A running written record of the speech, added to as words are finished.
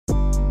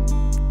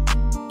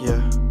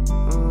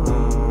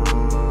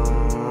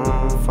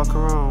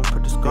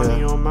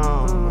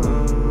mouth.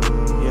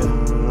 Yeah,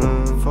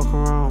 fuck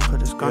around, put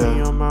this gun in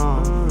your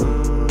mouth.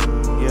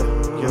 Yeah,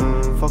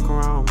 fuck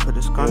around, put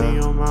this gun in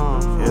your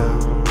mouth.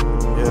 Yeah.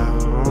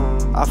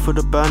 I feel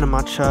the burn in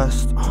my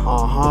chest.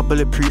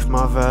 Bulletproof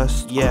my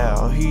vest. Yeah,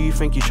 who you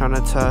think you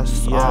tryna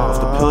test? Yeah,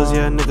 off the pills,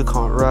 yeah, nigga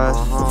can't rest.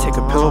 Take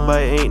a pill,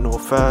 but it ain't no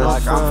fest.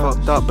 Like I'm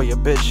fucked up, but your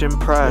bitch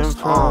impressed.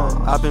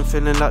 I've been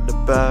feeling like the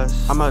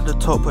best. I'm at the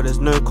top, but there's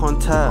no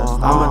contest.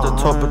 I'm at the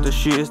top of the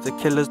shooters, the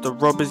killers, the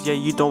robbers. Yeah,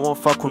 you don't want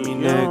fuck with me,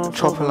 nigga.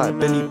 Chopping like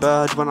Billy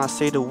Bird. When I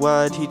say the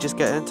word, he just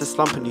get into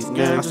slumping these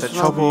niggas. I said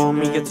trouble on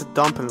me, get to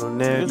dumping, little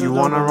nigga. You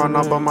wanna run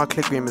up, but my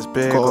click game is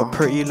big. Got a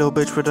pretty little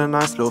bitch with a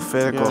nice little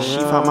figure. She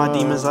found my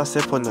demons, I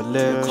sip on the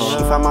liquor. She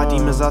found my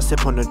demons, I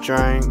sip on the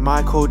drink.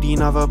 My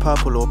codeine, either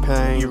purple or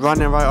pink. You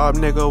running right up,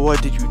 nigga,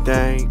 what did you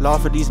think?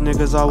 Laugh at these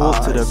niggas, I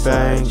walk to the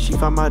bank. She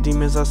found my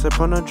demons, I sip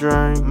on the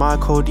drink. My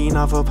codeine,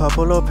 either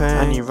purple or pink.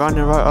 And you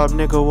running right up,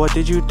 nigga, what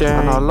did you think?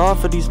 And I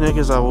laugh at these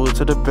niggas, I walk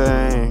to the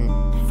bank.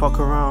 Fuck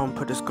around,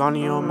 put this gun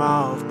in your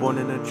mouth. Born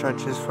in the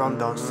trenches from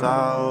down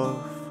south.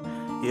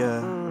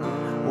 Yeah,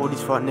 all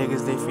these fuck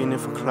niggas, they feeling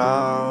for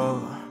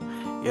clout.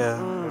 Yeah,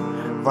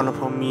 run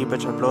up on me,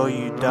 bitch, I blow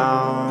you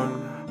down.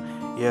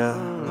 Yeah,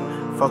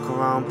 fuck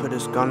around, put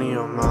this gun in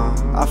your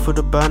mouth. I feel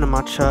the burn in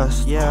my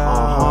chest.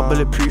 Yeah,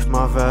 bulletproof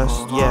my vest.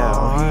 Yeah,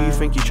 who you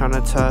think you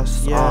tryna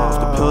test? Yeah, off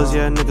the pills,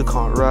 yeah, nigga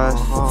can't rest.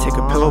 Take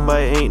a pill,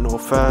 but it ain't no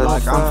fest.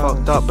 Like I'm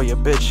fucked up, but your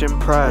bitch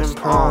impressed.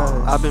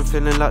 I've been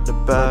feeling like the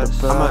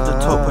best. I'm at the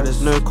top, but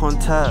there's no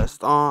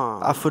contest.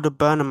 I feel the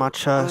burn in my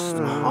chest.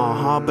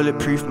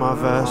 Bulletproof my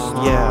vest.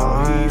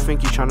 Yeah, who you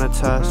think you tryna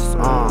test?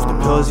 Off the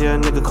pills, yeah,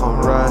 nigga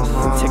can't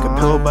rest. Take a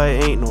pill, but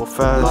it ain't no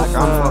fest. Like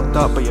I'm fucked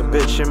up, but your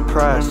bitch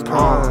impressed.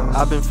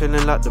 I've been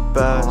feeling like the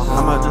best.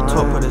 I'm at the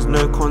top, but there's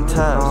no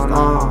contest.